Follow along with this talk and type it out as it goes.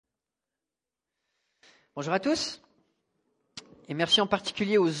Bonjour à tous et merci en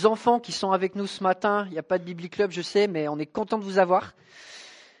particulier aux enfants qui sont avec nous ce matin. Il n'y a pas de Bible Club, je sais, mais on est content de vous avoir.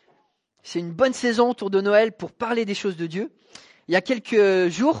 C'est une bonne saison autour de Noël pour parler des choses de Dieu. Il y a quelques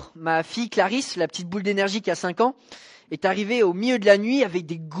jours, ma fille Clarisse, la petite boule d'énergie qui a 5 ans, est arrivée au milieu de la nuit avec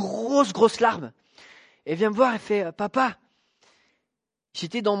des grosses larmes. Elle vient me voir et fait « Papa,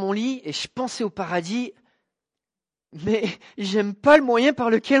 j'étais dans mon lit et je pensais au paradis, mais j'aime pas le moyen par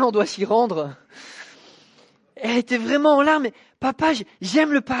lequel on doit s'y rendre. » Elle était vraiment en larmes. « Papa,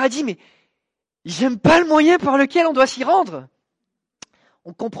 j'aime le paradis, mais j'aime pas le moyen par lequel on doit s'y rendre. »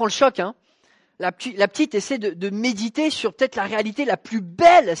 On comprend le choc, hein. La petite essaie de méditer sur peut-être la réalité la plus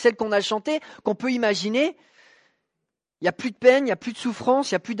belle, celle qu'on a chantée, qu'on peut imaginer. Il n'y a plus de peine, il n'y a plus de souffrance,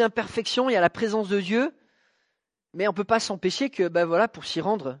 il n'y a plus d'imperfection, il y a la présence de Dieu. Mais on ne peut pas s'empêcher que, pour s'y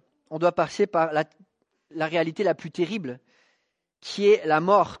rendre, on doit passer par la réalité la plus terrible, qui est la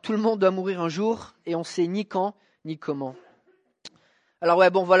mort. Tout le monde doit mourir un jour et on ne sait ni quand ni comment. Alors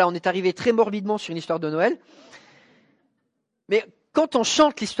on est arrivé très morbidement sur une histoire de Noël. Mais quand on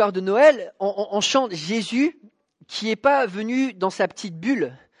chante l'histoire de Noël, on chante Jésus qui n'est pas venu dans sa petite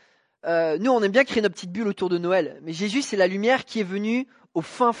bulle. Nous, on aime bien créer notre petite bulle autour de Noël. Mais Jésus, c'est la lumière qui est venue au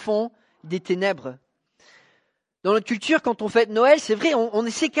fin fond des ténèbres. Dans notre culture, quand on fête Noël, c'est vrai, on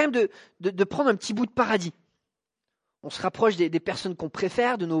essaie quand même de prendre un petit bout de paradis. On se rapproche des personnes qu'on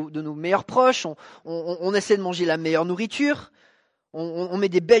préfère, de nos meilleurs proches. On essaie de manger la meilleure nourriture. On met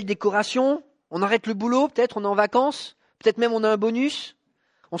des belles décorations. On arrête le boulot, peut-être on est en vacances. Peut-être même on a un bonus.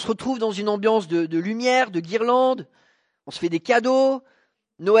 On se retrouve dans une ambiance de lumière, de guirlandes. On se fait des cadeaux.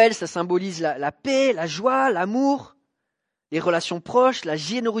 Noël, ça symbolise la paix, la joie, l'amour, les relations proches, la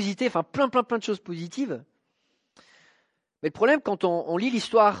générosité, enfin plein de choses positives. Mais le problème, quand on lit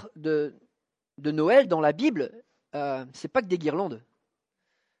l'histoire de Noël dans la Bible, c'est pas que des guirlandes.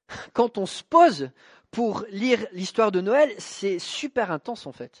 Quand on se pose pour lire l'histoire de Noël, c'est super intense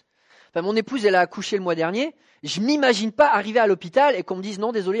en fait. Enfin, mon épouse, elle a accouché le mois dernier. Je m'imagine pas arriver à l'hôpital et qu'on me dise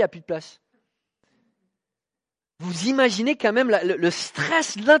non, désolé, il n'y a plus de place. Vous imaginez quand même le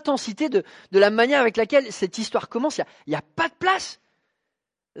stress, l'intensité de la manière avec laquelle cette histoire commence. Il n'y a pas de place.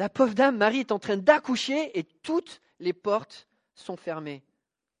 La pauvre dame, Marie, est en train d'accoucher et toutes les portes sont fermées.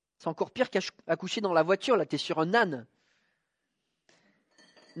 C'est encore pire qu'accoucher dans la voiture, là, tu es sur un âne.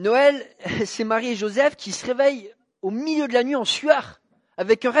 Noël, c'est Marie et Joseph qui se réveillent au milieu de la nuit en sueur,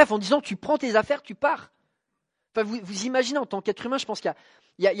 avec un rêve en disant tu prends tes affaires, tu pars. Enfin, vous imaginez en tant qu'être humain, je pense qu'il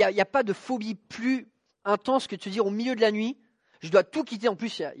n'y a pas de phobie plus intense que de se dire au milieu de la nuit, je dois tout quitter. En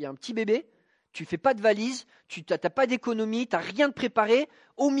plus, il y a un petit bébé, tu fais pas de valise, tu n'as pas d'économie, tu n'as rien de préparé.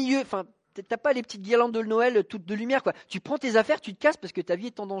 Au milieu, enfin, tu n'as pas les petites guirlandes de Noël, toutes de lumière, quoi. Tu prends tes affaires, tu te casses parce que ta vie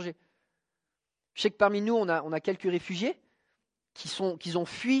est en danger. Je sais que parmi nous, on a quelques réfugiés qui ont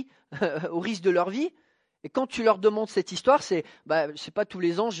fui au risque de leur vie. Et quand tu leur demandes cette histoire, c'est pas tous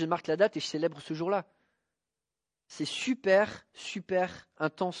les ans, je marque la date et je célèbre ce jour-là. C'est super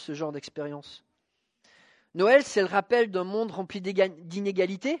intense ce genre d'expérience. Noël, c'est le rappel d'un monde rempli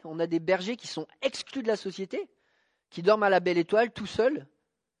d'inégalités. On a des bergers qui sont exclus de la société, qui dorment à la belle étoile tout seuls.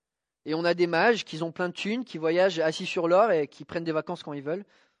 Et on a des mages qui ont plein de thunes, qui voyagent assis sur l'or et qui prennent des vacances quand ils veulent.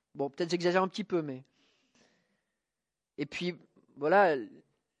 Bon, peut-être j'exagère un petit peu, mais... Et puis, voilà,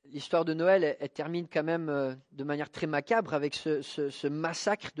 l'histoire de Noël, elle termine quand même de manière très macabre avec ce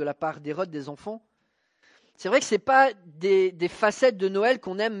massacre de la part d'Hérode des enfants. C'est vrai que ce n'est pas des facettes de Noël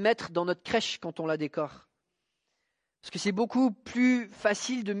qu'on aime mettre dans notre crèche quand on la décore. Parce que c'est beaucoup plus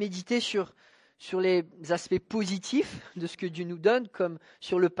facile de méditer sur les aspects positifs de ce que Dieu nous donne, comme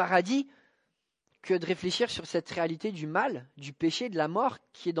sur le paradis, que de réfléchir sur cette réalité du mal, du péché, de la mort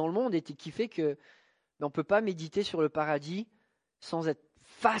qui est dans le monde et qui fait que on ne peut pas méditer sur le paradis sans être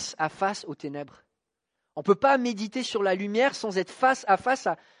face à face aux ténèbres. On ne peut pas méditer sur la lumière sans être face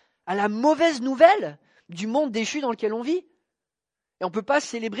à la mauvaise nouvelle du monde déchu dans lequel on vit. Et on ne peut pas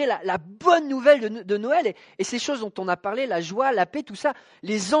célébrer la bonne nouvelle de Noël. Et ces choses dont on a parlé, la joie, la paix, tout ça,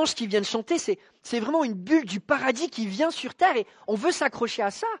 les anges qui viennent chanter, c'est vraiment une bulle du paradis qui vient sur terre. Et on veut s'accrocher à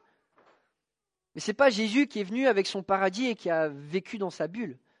ça. Mais ce n'est pas Jésus qui est venu avec son paradis et qui a vécu dans sa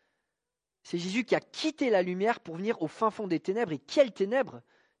bulle. C'est Jésus qui a quitté la lumière pour venir au fin fond des ténèbres. Et quelles ténèbres!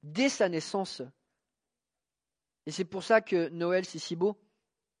 Dès sa naissance. Et c'est pour ça que Noël, c'est si beau.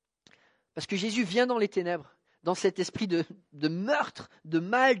 Parce que Jésus vient dans les ténèbres, dans cet esprit de meurtre, de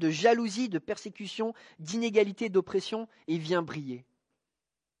mal, de jalousie, de persécution, d'inégalité, d'oppression, et il vient briller.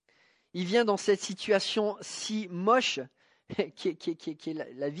 Il vient dans cette situation si moche qui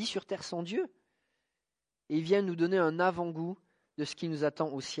est la vie sur terre sans Dieu. Et il vient nous donner un avant-goût de ce qui nous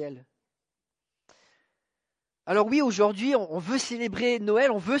attend au ciel. Alors oui, aujourd'hui, on veut célébrer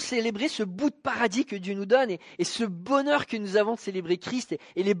Noël, on veut célébrer ce bout de paradis que Dieu nous donne et ce bonheur que nous avons de célébrer Christ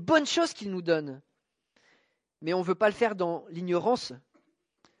et les bonnes choses qu'il nous donne. Mais on ne veut pas le faire dans l'ignorance,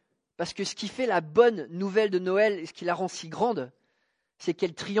 parce que ce qui fait la bonne nouvelle de Noël et ce qui la rend si grande, c'est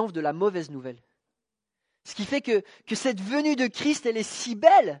qu'elle triomphe de la mauvaise nouvelle. Ce qui fait que cette venue de Christ, elle est si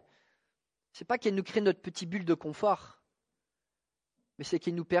belle, c'est pas qu'elle nous crée notre petite bulle de confort, mais c'est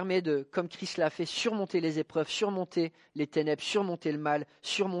qu'elle nous permet de, comme Christ l'a fait, surmonter les épreuves, surmonter les ténèbres, surmonter le mal,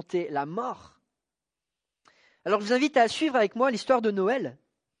 surmonter la mort. Alors je vous invite à suivre avec moi l'histoire de Noël,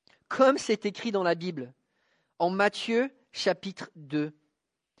 comme c'est écrit dans la Bible, en Matthieu chapitre 2.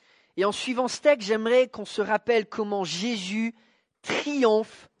 Et en suivant ce texte, j'aimerais qu'on se rappelle comment Jésus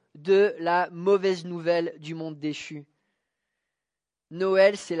triomphe de la mauvaise nouvelle du monde déchu.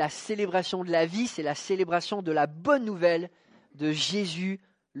 Noël, c'est la célébration de la vie, c'est la célébration de la bonne nouvelle de Jésus,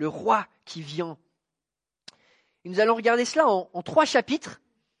 le roi qui vient. Et nous allons regarder cela en 3 chapitres,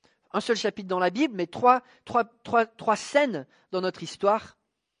 un seul chapitre dans la Bible, mais trois scènes dans notre histoire.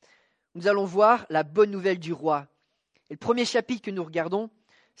 Nous allons voir la bonne nouvelle du roi. Et le premier chapitre que nous regardons,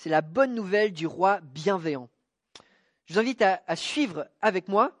 c'est la bonne nouvelle du roi bienveillant. Je vous invite à suivre avec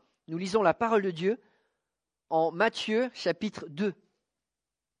moi. Nous lisons la parole de Dieu en Matthieu chapitre 2.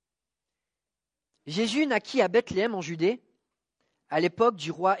 Jésus naquit à Bethléem en Judée, à l'époque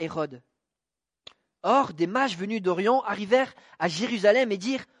du roi Hérode. Or, des mages venus d'Orient arrivèrent à Jérusalem et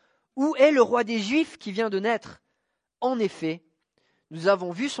dirent « Où est le roi des Juifs qui vient de naître ? En effet, nous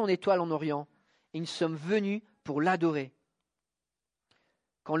avons vu son étoile en Orient et nous sommes venus pour l'adorer. »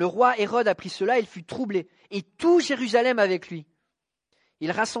 Quand le roi Hérode apprit cela, il fut troublé, et tout Jérusalem avec lui.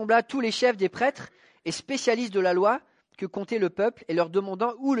 Il rassembla tous les chefs des prêtres et spécialistes de la loi que comptait le peuple, et leur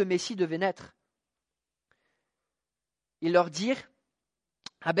demandant où le Messie devait naître. Ils leur dirent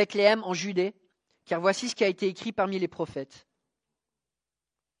 « À Bethléem en Judée, car voici ce qui a été écrit parmi les prophètes.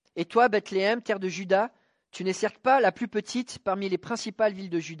 Et toi, Bethléem, terre de Juda, tu n'es certes pas la plus petite parmi les principales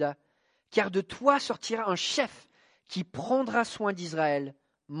villes de Juda, car de toi sortira un chef qui prendra soin d'Israël,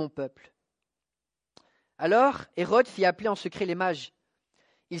 mon peuple. » Alors Hérode fit appeler en secret les mages.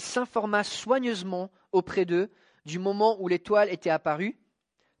 Il s'informa soigneusement auprès d'eux du moment où l'étoile était apparue,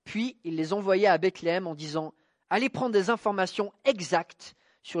 puis il les envoya à Bethléem en disant « Allez prendre des informations exactes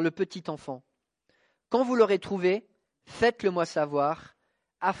sur le petit enfant. Quand vous l'aurez trouvé, faites-le moi savoir,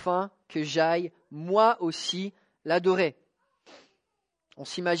 afin que j'aille moi aussi l'adorer. » On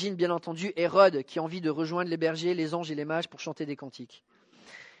s'imagine bien entendu Hérode qui a envie de rejoindre les bergers, les anges et les mages pour chanter des cantiques.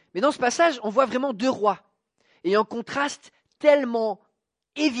 Mais dans ce passage, on voit vraiment 2 rois et un contraste tellement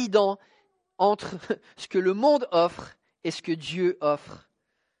évident entre ce que le monde offre et ce que Dieu offre.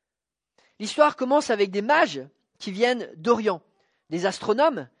 L'histoire commence avec des mages qui viennent d'Orient, des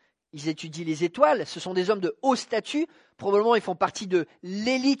astronomes. Ils étudient les étoiles, ce sont des hommes de haut statut, probablement ils font partie de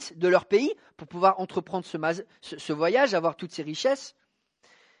l'élite de leur pays pour pouvoir entreprendre ce voyage, avoir toutes ces richesses.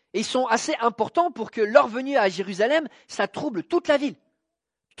 Et ils sont assez importants pour que leur venue à Jérusalem, ça trouble toute la ville.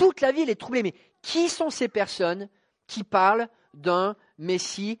 Toute la ville est troublée. Mais qui sont ces personnes qui parlent d'un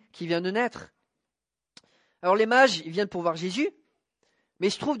Messie qui vient de naître ? Alors les mages, ils viennent pour voir Jésus, mais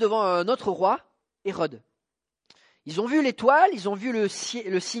ils se trouvent devant un autre roi, Hérode. Ils ont vu l'étoile, ils ont vu le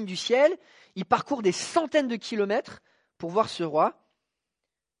signe du ciel, ils parcourent des centaines de kilomètres pour voir ce roi.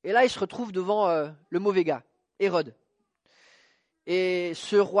 Et là, ils se retrouvent devant le mauvais gars, Hérode. Et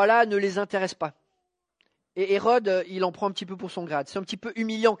ce roi-là ne les intéresse pas. Et Hérode, il en prend un petit peu pour son grade. C'est un petit peu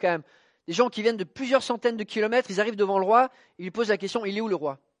humiliant quand même. Des gens qui viennent de plusieurs centaines de kilomètres, ils arrivent devant le roi, ils lui posent la question, il est où le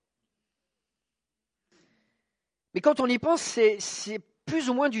roi ? Mais quand on y pense, c'est plus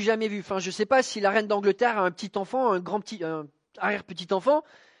ou moins du jamais vu. Enfin, je ne sais pas si la reine d'Angleterre a un petit enfant, un arrière-petit enfant,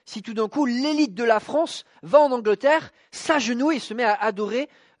 si tout d'un coup l'élite de la France va en Angleterre, s'agenouille et se met à adorer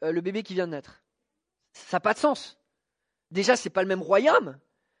le bébé qui vient de naître. Ça n'a pas de sens. Déjà, c'est pas le même royaume,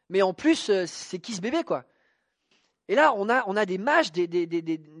 mais en plus, c'est qui ce bébé, quoi ? Et là, on a des mages,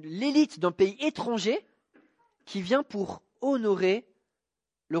 l'élite d'un pays étranger qui vient pour honorer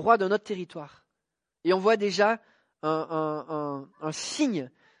le roi d'un autre territoire. Et on voit déjà un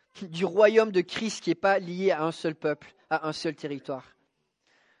signe du royaume de Christ qui n'est pas lié à un seul peuple, à un seul territoire.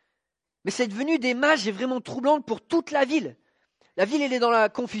 Mais cette venue des mages est vraiment troublante pour toute la ville. La ville, elle est dans la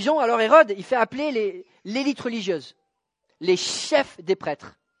confusion, alors Hérode, il fait appeler l'élite religieuse, les chefs des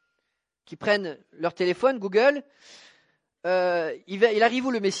prêtres, qui prennent leur téléphone, Google, il arrive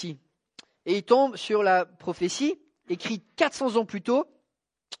où le Messie ? Et il tombe sur la prophétie, écrite 400 ans plus tôt,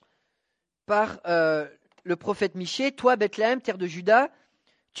 par le prophète Michée. « Toi, Bethléem, terre de Juda,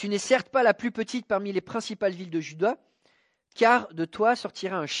 tu n'es certes pas la plus petite parmi les principales villes de Juda, car de toi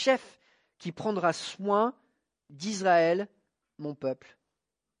sortira un chef qui prendra soin d'Israël, mon peuple.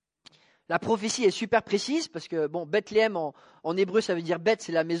 La prophétie est super précise parce que, Bethléem en hébreu, ça veut dire Beth,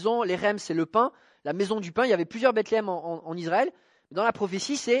 c'est la maison, les Rem, c'est le pain, la maison du pain. Il y avait plusieurs Bethléem en Israël. Dans la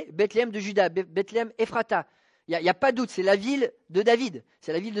prophétie, c'est Bethléem de Juda, Bethléem Ephrata. Il n'y a pas de doute, c'est la ville de David,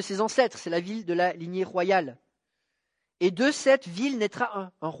 c'est la ville de ses ancêtres, c'est la ville de la lignée royale. Et de cette ville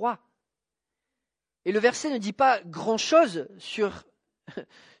naîtra un roi. Et le verset ne dit pas grand-chose sur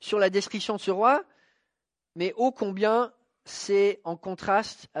la description de ce roi, mais ô combien c'est en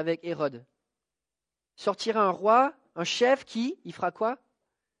contraste avec Hérode. Sortira un roi, un chef qui, il fera quoi?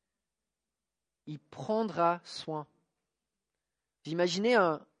 Il prendra soin. Vous imaginez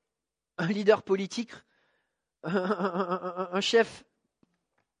un leader politique, un chef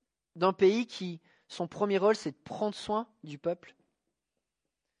d'un pays qui, son premier rôle, c'est de prendre soin du peuple.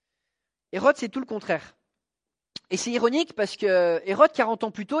 Hérode, c'est tout le contraire. Et c'est ironique parce que Hérode, 40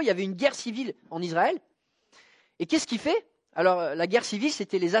 ans plus tôt, il y avait une guerre civile en Israël. Et qu'est-ce qu'il fait? Alors, la guerre civile,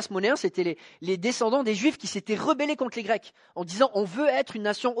 c'était les Asmonéens, c'était les descendants des Juifs qui s'étaient rebellés contre les Grecs, en disant on veut être une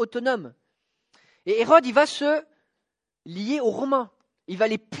nation autonome. Et Hérode, il va se lier aux Romains. Il va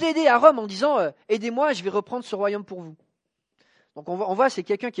les plaider à Rome en disant aidez-moi, je vais reprendre ce royaume pour vous. Donc on voit, c'est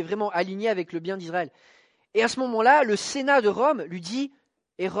quelqu'un qui est vraiment aligné avec le bien d'Israël. Et à ce moment-là, le Sénat de Rome lui dit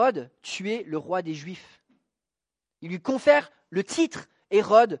Hérode, tu es le roi des Juifs. Il lui confère le titre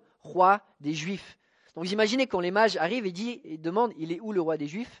Hérode, roi des Juifs. Donc vous imaginez quand les mages arrivent et demandent il est où le roi des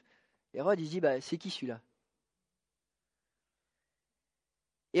Juifs? Hérode il dit c'est qui celui-là?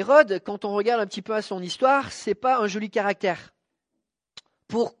 Hérode, quand on regarde un petit peu à son histoire, c'est pas un joli caractère.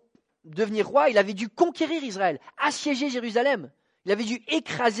 Pour devenir roi, il avait dû conquérir Israël, assiéger Jérusalem. Il avait dû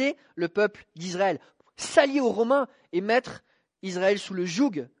écraser le peuple d'Israël, s'allier aux Romains et mettre Israël sous le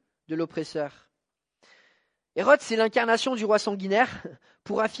joug de l'oppresseur. Hérode, c'est l'incarnation du roi sanguinaire.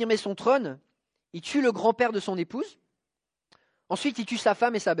 Pour affirmer son trône, il tue le grand-père de son épouse. Ensuite, il tue sa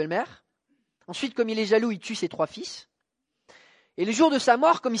femme et sa belle-mère. Ensuite, comme il est jaloux, il tue ses 3 fils. Et le jour de sa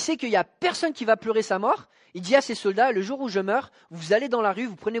mort, comme il sait qu'il n'y a personne qui va pleurer sa mort, il dit à ses soldats, le jour où je meurs, vous allez dans la rue,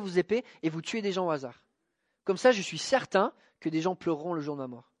 vous prenez vos épées et vous tuez des gens au hasard. Comme ça, je suis certain que des gens pleureront le jour de ma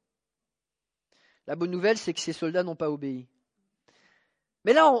mort. La bonne nouvelle, c'est que ces soldats n'ont pas obéi.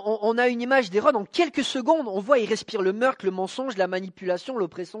 Mais là, on a une image d'Hérode. En quelques secondes, on voit, il respire le meurtre, le mensonge, la manipulation,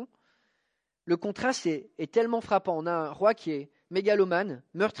 l'oppression. Le contraste est tellement frappant. On a un roi qui est mégalomane,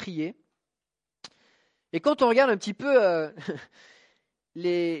 meurtrier. Et quand on regarde un petit peu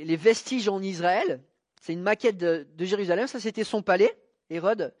les vestiges en Israël, c'est une maquette de Jérusalem, ça c'était son palais,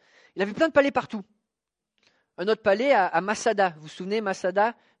 Hérode. Il avait plein de palais partout. Un autre palais à Masada. Vous vous souvenez,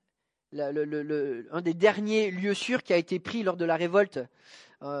 Masada, un des derniers lieux sûrs qui a été pris lors de la révolte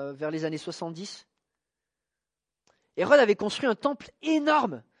vers les années 70. Hérode avait construit un temple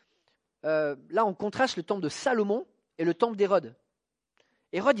énorme. Là, on contraste le temple de Salomon et le temple d'Hérode.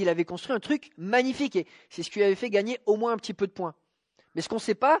 Hérode, il avait construit un truc magnifique et c'est ce qui lui avait fait gagner au moins un petit peu de points. Mais ce qu'on ne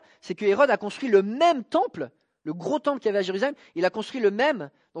sait pas, c'est que Hérode a construit le même temple, le gros temple qu'il y avait à Jérusalem, il a construit le même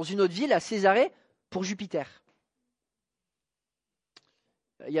dans une autre ville, à Césarée, pour Jupiter.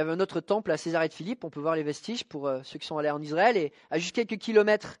 Il y avait un autre temple à Césarée de Philippe, on peut voir les vestiges pour ceux qui sont allés en Israël, et à juste quelques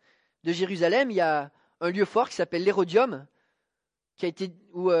kilomètres de Jérusalem, il y a un lieu fort qui s'appelle l'Hérodium,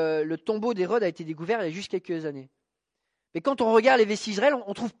 où le tombeau d'Hérode a été découvert il y a juste quelques années. Mais quand on regarde les vestiges d'Israël,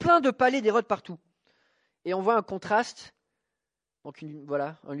 on trouve plein de palais d'Hérode partout. Et on voit un contraste, donc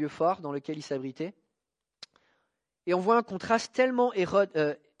un lieu fort dans lequel il s'abritait. Et on voit un contraste tellement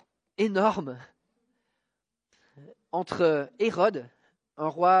énorme entre Hérode, un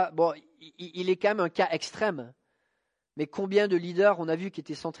roi, il est quand même un cas extrême, mais combien de leaders on a vu qui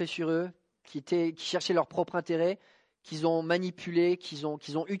étaient centrés sur eux, qui cherchaient leur propre intérêt, qu'ils ont manipulé, qu'ils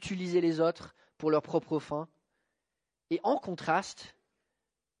ont utilisé les autres pour leurs propres fins. Et en contraste,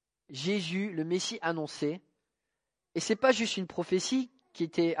 Jésus, le Messie annoncé, et ce n'est pas juste une prophétie qui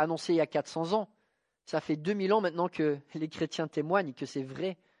était annoncée il y a 400 ans, ça fait 2000 ans maintenant que les chrétiens témoignent que c'est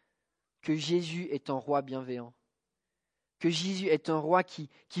vrai, que Jésus est un roi bienveillant, que Jésus est un roi qui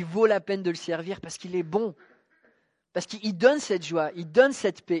vaut la peine de le servir parce qu'il est bon, parce qu'il donne cette joie, il donne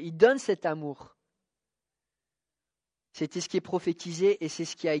cette paix, il donne cet amour. C'était ce qui est prophétisé et c'est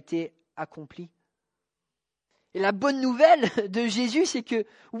ce qui a été accompli. Et la bonne nouvelle de Jésus, c'est que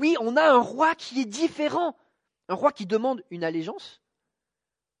oui, on a un roi qui est différent. Un roi qui demande une allégeance.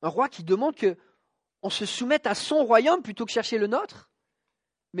 Un roi qui demande qu'on se soumette à son royaume plutôt que chercher le nôtre.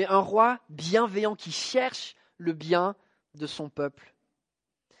 Mais un roi bienveillant qui cherche le bien de son peuple.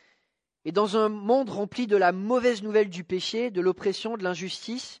 Et dans un monde rempli de la mauvaise nouvelle du péché, de l'oppression, de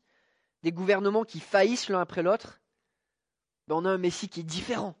l'injustice, des gouvernements qui faillissent l'un après l'autre, on a un Messie qui est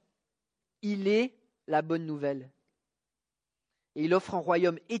différent. Il est la bonne nouvelle. Et il offre un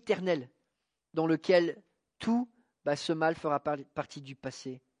royaume éternel dans lequel tout ce mal fera partie du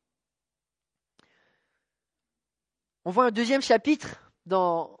passé. On voit un deuxième chapitre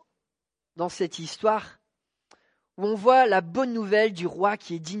dans cette histoire où on voit la bonne nouvelle du roi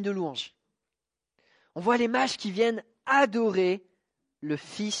qui est digne de louange. On voit les mages qui viennent adorer le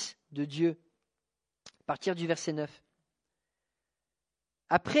Fils de Dieu. À partir du verset 9.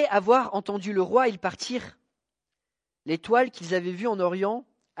 Après avoir entendu le roi, ils partirent. L'étoile qu'ils avaient vue en Orient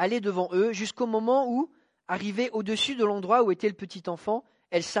allait devant eux jusqu'au moment où, arrivée au-dessus de l'endroit où était le petit enfant,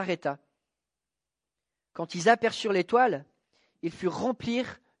 elle s'arrêta. Quand ils aperçurent l'étoile, ils furent remplis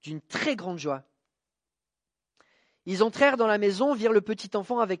d'une très grande joie. Ils entrèrent dans la maison, virent le petit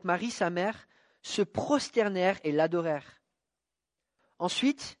enfant avec Marie, sa mère, se prosternèrent et l'adorèrent.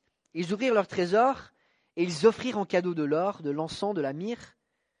 Ensuite, ils ouvrirent leur trésor et ils offrirent en cadeau de l'or, de l'encens, de la myrrhe.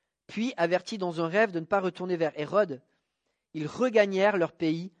 Puis, avertis dans un rêve de ne pas retourner vers Hérode, ils regagnèrent leur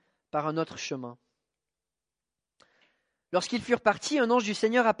pays par un autre chemin. Lorsqu'ils furent partis, un ange du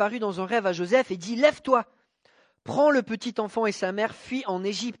Seigneur apparut dans un rêve à Joseph et dit « Lève-toi, prends le petit enfant et sa mère, fuis en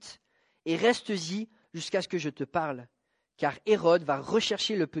Égypte et reste-y jusqu'à ce que je te parle, car Hérode va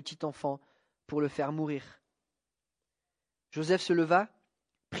rechercher le petit enfant pour le faire mourir. » Joseph se leva,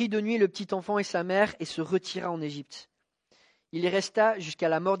 prit de nuit le petit enfant et sa mère et se retira en Égypte. Il y resta jusqu'à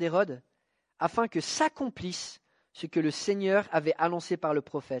la mort d'Hérode, afin que s'accomplisse ce que le Seigneur avait annoncé par le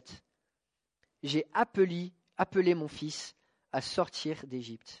prophète. « J'ai appelé mon fils à sortir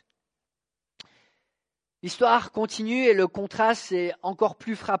d'Égypte. » L'histoire continue et le contraste est encore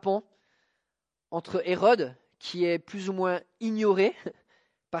plus frappant entre Hérode, qui est plus ou moins ignoré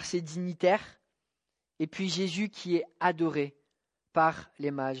par ses dignitaires, et puis Jésus qui est adoré par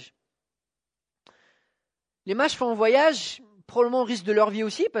les mages. Les mages font un voyage, probablement au risque de leur vie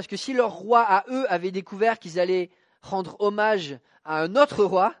aussi, parce que si leur roi à eux avait découvert qu'ils allaient rendre hommage à un autre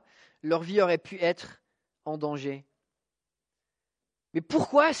roi, leur vie aurait pu être en danger. Mais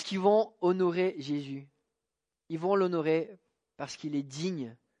pourquoi est-ce qu'ils vont honorer Jésus ? Ils vont l'honorer parce qu'il est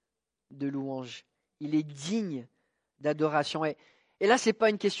digne de louange. Il est digne d'adoration. Et là, ce n'est pas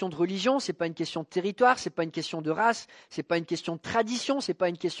une question de religion, ce n'est pas une question de territoire, ce n'est pas une question de race, ce n'est pas une question de tradition, ce n'est pas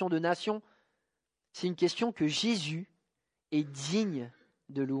une question de nation. C'est une question que Jésus est digne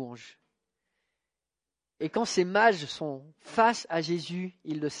de louange. Et quand ces mages sont face à Jésus,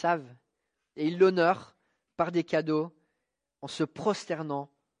 ils le savent. Et ils l'honorent par des cadeaux, en se prosternant,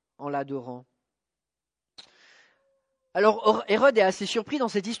 en l'adorant. Alors Hérode est assez surpris dans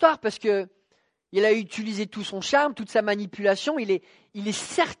cette histoire parce que il a utilisé tout son charme, toute sa manipulation. Il est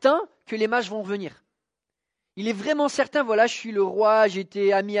certain que les mages vont revenir. Il est vraiment certain, voilà, je suis le roi,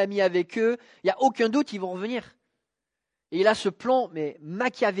 j'étais ami avec eux. Il n'y a aucun doute, ils vont revenir. Et il a ce plan, mais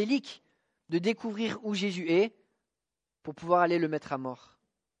machiavélique, de découvrir où Jésus est pour pouvoir aller le mettre à mort.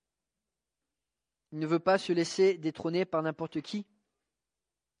 Il ne veut pas se laisser détrôner par n'importe qui.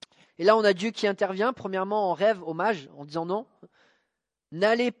 Et là, on a Dieu qui intervient, premièrement en rêve aux mages, en disant non,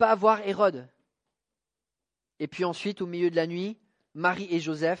 n'allez pas voir Hérode. Et puis ensuite, au milieu de la nuit, Marie et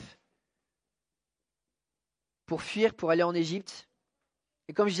Joseph, pour fuir, pour aller en Égypte.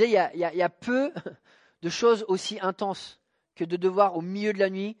 Et comme je disais, il y a peu de choses aussi intenses que de devoir, au milieu de la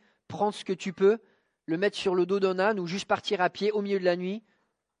nuit, prendre ce que tu peux, le mettre sur le dos d'un âne ou juste partir à pied au milieu de la nuit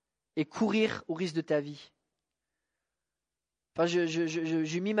et courir au risque de ta vie. Enfin, je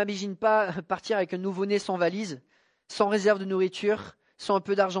ne m'imagine pas partir avec un nouveau-né sans valise, sans réserve de nourriture, sans un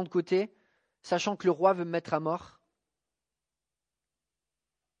peu d'argent de côté, sachant que le roi veut me mettre à mort.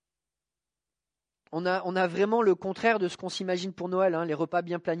 On a vraiment le contraire de ce qu'on s'imagine pour Noël, hein, les repas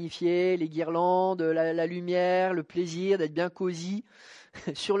bien planifiés, les guirlandes, la lumière, le plaisir d'être bien cosy,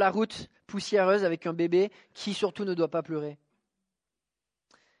 sur la route poussiéreuse avec un bébé qui surtout ne doit pas pleurer.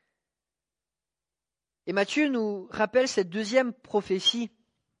 Et Matthieu nous rappelle cette deuxième prophétie.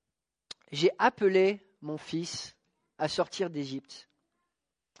 J'ai appelé mon fils à sortir d'Égypte.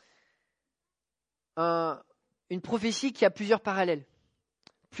 Une prophétie qui a plusieurs parallèles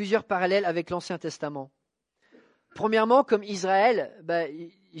avec l'Ancien Testament. Premièrement, comme Israël,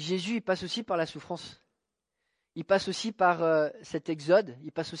 Jésus il passe aussi par la souffrance. Il passe aussi par cet exode,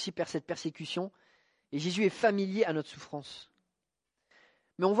 il passe aussi par cette persécution. Et Jésus est familier à notre souffrance.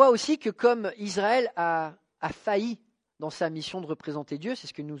 Mais on voit aussi que comme Israël a failli dans sa mission de représenter Dieu, c'est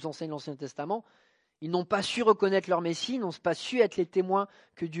ce que nous enseigne l'Ancien Testament, ils n'ont pas su reconnaître leur Messie, ils n'ont pas su être les témoins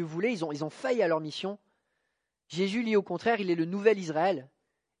que Dieu voulait, ils ont failli à leur mission. Jésus, lui, au contraire, il est le nouvel Israël,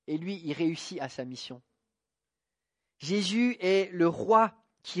 et lui, il réussit à sa mission. Jésus est le roi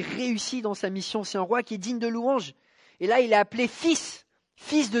qui réussit dans sa mission, c'est un roi qui est digne de louange. Et là, il est appelé fils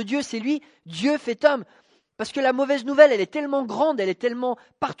Fils de Dieu, c'est lui, Dieu fait homme. Parce que la mauvaise nouvelle, elle est tellement grande, elle est tellement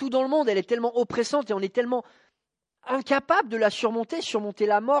partout dans le monde, elle est tellement oppressante et on est tellement incapable de la surmonter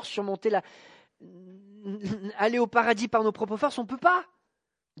la mort, aller au paradis par nos propres forces, on ne peut pas.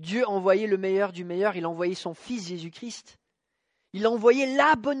 Dieu a envoyé le meilleur du meilleur, il a envoyé son Fils Jésus-Christ. Il a envoyé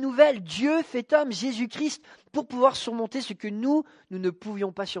la bonne nouvelle, Dieu fait homme, Jésus-Christ, pour pouvoir surmonter ce que nous ne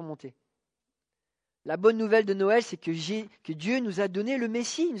pouvions pas surmonter. La bonne nouvelle de Noël, c'est que Dieu nous a donné le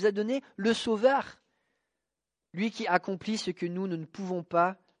Messie, il nous a donné le Sauveur. Lui qui accomplit ce que nous ne pouvons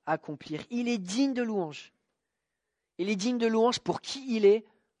pas accomplir. Il est digne de louange. Il est digne de louange pour qui il est,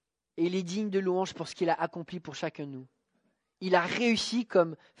 et il est digne de louange pour ce qu'il a accompli pour chacun de nous. Il a réussi,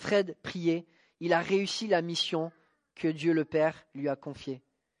 comme Fred priait, il a réussi la mission que Dieu le Père lui a confiée.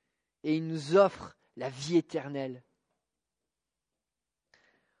 Et il nous offre la vie éternelle.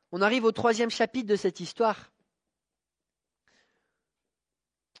 On arrive au 3e chapitre de cette histoire.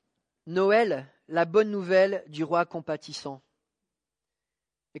 Noël, la bonne nouvelle du roi compatissant.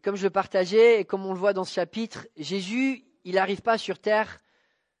 Et comme je le partageais, et comme on le voit dans ce chapitre, Jésus, il n'arrive pas sur terre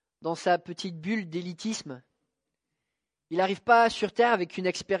dans sa petite bulle d'élitisme. Il n'arrive pas sur terre avec une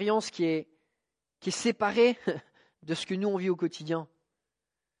expérience qui est séparée de ce que nous on vit au quotidien.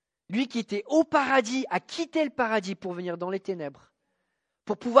 Lui qui était au paradis, a quitté le paradis pour venir dans les ténèbres,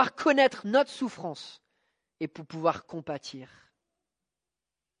 pour pouvoir connaître notre souffrance et pour pouvoir compatir.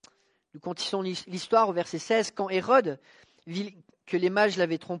 Nous continuons l'histoire au verset 16. Quand Hérode vit que les mages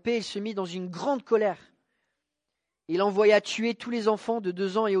l'avaient trompé, il se mit dans une grande colère. Il envoya tuer tous les enfants de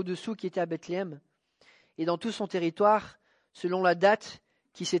 2 ans et au-dessous qui étaient à Bethléem et dans tout son territoire, selon la date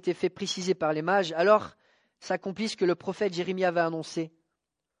qui s'était fait préciser par les mages. Alors s'accomplit ce que le prophète Jérémie avait annoncé.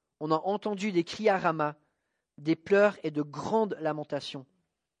 On a entendu des cris à Rama, des pleurs et de grandes lamentations.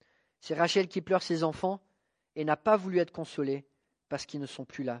 C'est Rachel qui pleure ses enfants et n'a pas voulu être consolée parce qu'ils ne sont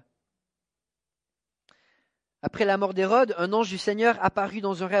plus là. Après la mort d'Hérode, un ange du Seigneur apparut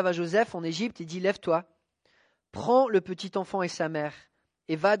dans un rêve à Joseph en Égypte et dit « Lève-toi, prends le petit enfant et sa mère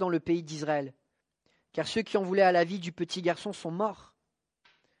et va dans le pays d'Israël, car ceux qui en voulaient à la vie du petit garçon sont morts. »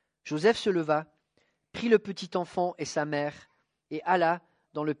 Joseph se leva, prit le petit enfant et sa mère et alla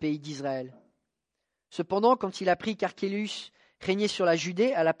dans le pays d'Israël. Cependant, quand il apprit qu'Archélaüs régnait sur la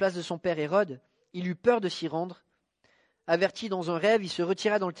Judée à la place de son père Hérode, il eut peur de s'y rendre. Averti dans un rêve, il se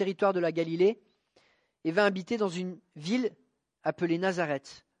retira dans le territoire de la Galilée et vint habiter dans une ville appelée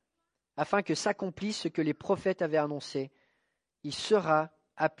Nazareth, afin que s'accomplisse ce que les prophètes avaient annoncé. Il sera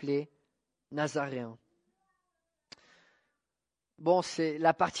appelé Nazaréen. Bon, c'est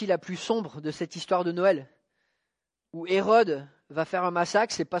la partie la plus sombre de cette histoire de Noël, où Hérode va faire un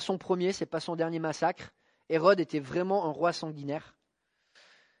massacre. C'est pas son premier, c'est pas son dernier massacre. Hérode était vraiment un roi sanguinaire.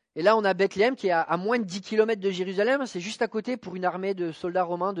 Et là, on a Bethléem qui est à moins de 10 km de Jérusalem. C'est juste à côté pour une armée de soldats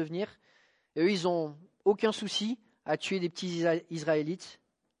romains de venir. Et eux, ils n'ont aucun souci à tuer des petits Israélites.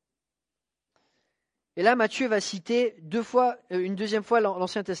 Et là, Matthieu va citer une deuxième fois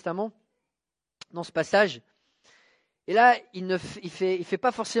l'Ancien Testament dans ce passage. Et là, il fait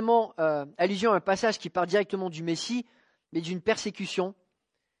pas forcément allusion à un passage qui part directement du Messie, mais d'une persécution.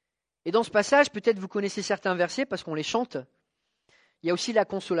 Et dans ce passage, peut-être vous connaissez certains versets parce qu'on les chante. Il y a aussi la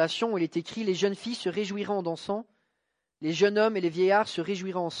consolation où il est écrit « Les jeunes filles se réjouiront en dansant, les jeunes hommes et les vieillards se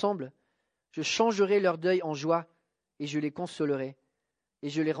réjouiront ensemble. Je changerai leur deuil en joie et je les consolerai, et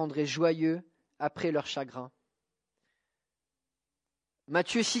je les rendrai joyeux après leur chagrin. »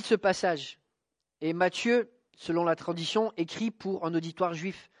 Matthieu cite ce passage. Et Matthieu, selon la tradition, écrit pour un auditoire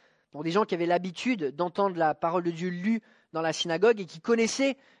juif. Donc des gens qui avaient l'habitude d'entendre la parole de Dieu lue dans la synagogue et qui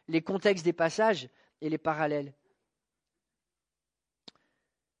connaissaient les contextes des passages et les parallèles.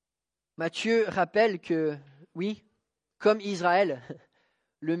 Matthieu rappelle que, oui, comme Israël,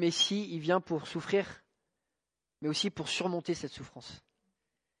 le Messie, il vient pour souffrir, mais aussi pour surmonter cette souffrance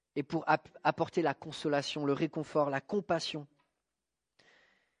et pour apporter la consolation, le réconfort, la compassion.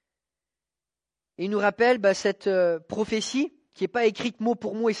 Et il nous rappelle cette prophétie qui n'est pas écrite mot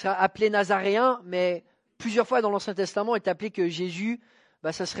pour mot, il sera appelé Nazaréen, mais plusieurs fois dans l'Ancien Testament, il est appelé que Jésus,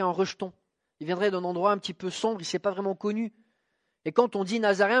 ça serait un rejeton. Il viendrait d'un endroit un petit peu sombre, il ne s'est pas vraiment connu. Et quand on dit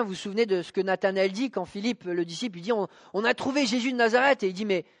Nazaréen, vous vous souvenez de ce que Nathanaël dit quand Philippe, le disciple, il dit on a trouvé Jésus de Nazareth. Et il dit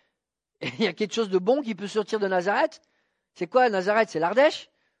mais il y a quelque chose de bon qui peut sortir de Nazareth. C'est quoi Nazareth? C'est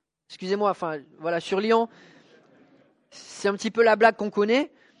l'Ardèche? Excusez-moi, sur Lyon, c'est un petit peu la blague qu'on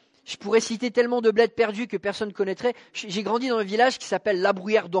connaît. Je pourrais citer tellement de bleds perdus que personne ne connaîtrait. J'ai grandi dans un village qui s'appelle La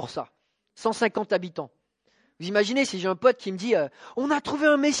Bruyère d'Orsa, 150 habitants. Vous imaginez si j'ai un pote qui me dit on a trouvé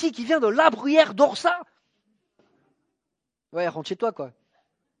un Messie qui vient de La Bruyère d'Orsa. Ouais, rentre chez toi, quoi.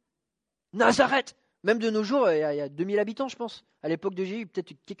 Nazareth. Même de nos jours, il y a 2000 habitants, je pense. À l'époque de Jésus,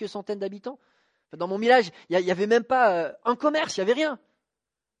 peut-être quelques centaines d'habitants. Enfin, dans mon village, il n'y avait même pas un commerce, il n'y avait rien.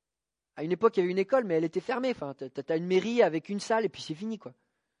 À une époque, il y avait une école, mais elle était fermée. Enfin, tu as une mairie avec une salle et puis c'est fini, quoi.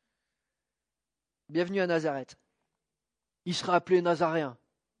 Bienvenue à Nazareth. Il sera appelé Nazaréen.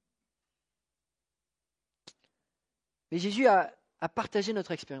 Mais Jésus a partagé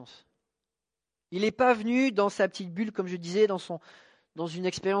notre expérience. Il n'est pas venu dans sa petite bulle, comme je disais, dans une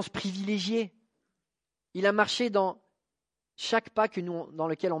expérience privilégiée. Il a marché dans chaque pas dans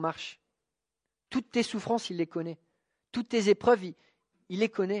lequel on marche. Toutes tes souffrances, il les connaît. Toutes tes épreuves, il les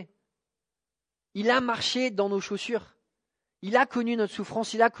connaît. Il a marché dans nos chaussures. Il a connu notre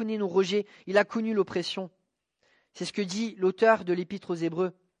souffrance, il a connu nos rejets, il a connu l'oppression. C'est ce que dit l'auteur de l'Épître aux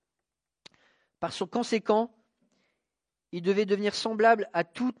Hébreux. Par son conséquent, il devait devenir semblable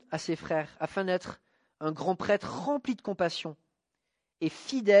à ses frères, afin d'être un grand prêtre rempli de compassion et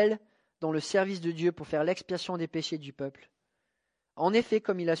fidèle dans le service de Dieu pour faire l'expiation des péchés du peuple. En effet,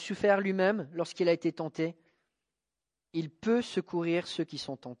 comme il a souffert lui-même lorsqu'il a été tenté, il peut secourir ceux qui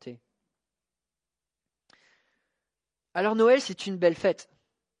sont tentés. Alors Noël, c'est une belle fête.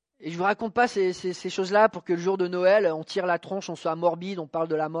 Et je ne vous raconte pas ces choses-là pour que le jour de Noël, on tire la tronche, on soit morbide, on parle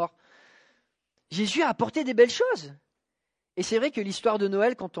de la mort. Jésus a apporté des belles choses. Et c'est vrai que l'histoire de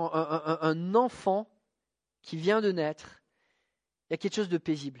Noël, quand un enfant qui vient de naître, il y a quelque chose de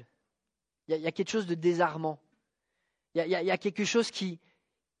paisible. Il y a quelque chose de désarmant. Il y a quelque chose qui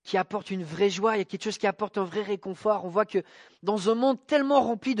apporte une vraie joie, il y a quelque chose qui apporte un vrai réconfort. On voit que dans un monde tellement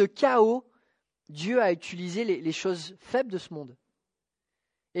rempli de chaos, Dieu a utilisé les choses faibles de ce monde.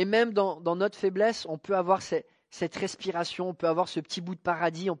 Et même dans notre faiblesse, on peut avoir cette respiration, on peut avoir ce petit bout de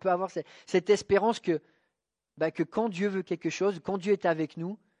paradis, on peut avoir cette espérance que quand Dieu veut quelque chose, quand Dieu est avec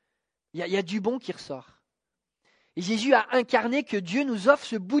nous, il y a du bon qui ressort. Et Jésus a incarné que Dieu nous offre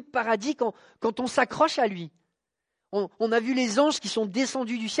ce bout de paradis quand on s'accroche à lui. On a vu les anges qui sont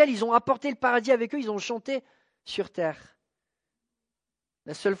descendus du ciel, ils ont apporté le paradis avec eux, ils ont chanté sur terre.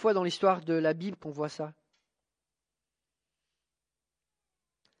 La seule fois dans l'histoire de la Bible qu'on voit ça.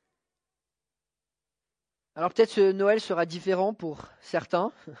 Alors peut-être ce Noël sera différent pour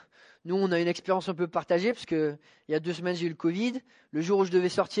certains. Nous, on a une expérience un peu partagée parce que il y a 2 semaines, j'ai eu le Covid. Le jour où je devais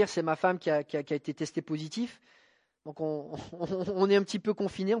sortir, c'est ma femme qui a été testée positif. Donc on est un petit peu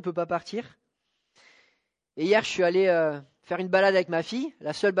confinés, on ne peut pas partir. Et hier, je suis allé faire une balade avec ma fille.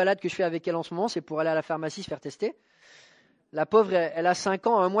 La seule balade que je fais avec elle en ce moment, c'est pour aller à la pharmacie se faire tester. La pauvre, elle a 5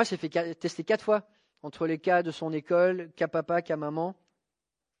 ans, 1 mois, s'est fait tester 4 fois. Entre les cas de son école, cas papa, cas maman.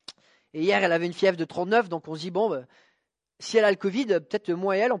 Et hier, elle avait une fièvre de 39, donc on se dit, bon, si elle a le Covid, peut-être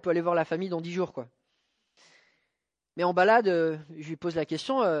moi et elle, on peut aller voir la famille dans 10 jours, quoi. Mais en balade, je lui pose la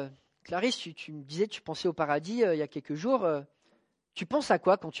question, Clarisse, tu me disais que tu pensais au paradis il y a quelques jours. Tu penses à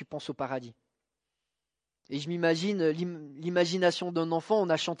quoi quand tu penses au paradis ? Et je m'imagine l'imagination d'un enfant, on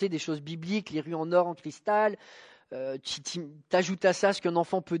a chanté des choses bibliques, les rues en or, en cristal. T'ajoutes à ça ce qu'un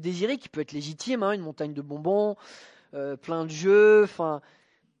enfant peut désirer, qui peut être légitime, hein, une montagne de bonbons, plein de jeux, enfin...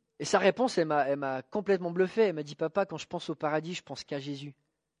 Et sa réponse, elle m'a complètement bluffé. Elle m'a dit, papa, quand je pense au paradis, je pense qu'à Jésus.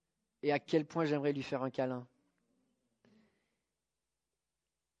 Et à quel point j'aimerais lui faire un câlin.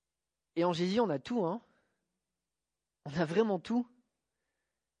 Et en Jésus, on a tout, hein. On a vraiment tout.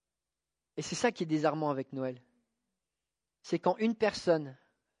 Et c'est ça qui est désarmant avec Noël. C'est quand une personne,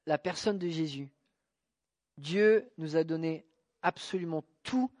 la personne de Jésus, Dieu nous a donné absolument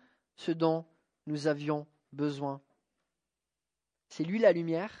tout ce dont nous avions besoin. C'est lui la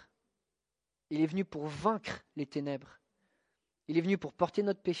lumière. Il est venu pour vaincre les ténèbres. Il est venu pour porter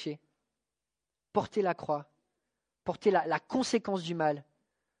notre péché, porter la croix, porter la conséquence du mal,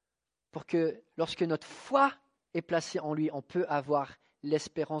 pour que lorsque notre foi est placée en lui, on peut avoir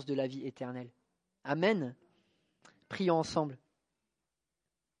l'espérance de la vie éternelle. Amen. Prions ensemble.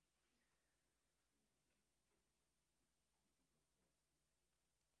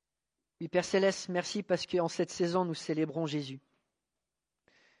 Oui, Père Céleste, merci parce qu'en cette saison, nous célébrons Jésus.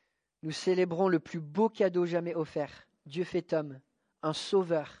 Nous célébrons le plus beau cadeau jamais offert, Dieu fait homme, un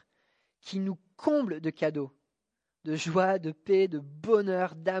sauveur qui nous comble de cadeaux, de joie, de paix, de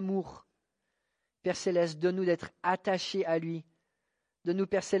bonheur, d'amour. Père Céleste, donne-nous d'être attachés à lui. Donne-nous,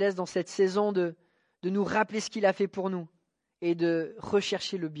 Père Céleste, dans cette saison de nous rappeler ce qu'il a fait pour nous et de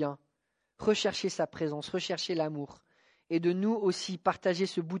rechercher le bien, rechercher sa présence, rechercher l'amour et de nous aussi partager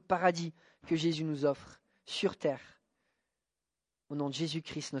ce bout de paradis que Jésus nous offre sur terre. Au nom de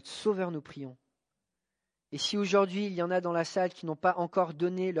Jésus-Christ, notre Sauveur, nous prions. Et si aujourd'hui il y en a dans la salle qui n'ont pas encore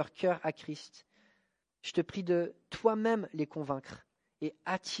donné leur cœur à Christ, je te prie de toi-même les convaincre et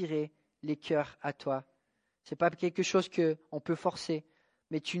attirer les cœurs à toi. Ce n'est pas quelque chose qu'on peut forcer,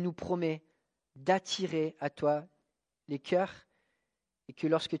 mais tu nous promets d'attirer à toi les cœurs et que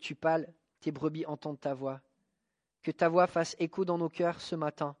lorsque tu parles, tes brebis entendent ta voix. Que ta voix fasse écho dans nos cœurs ce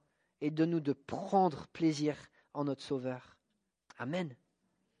matin et donne-nous de prendre plaisir en notre Sauveur. Amen.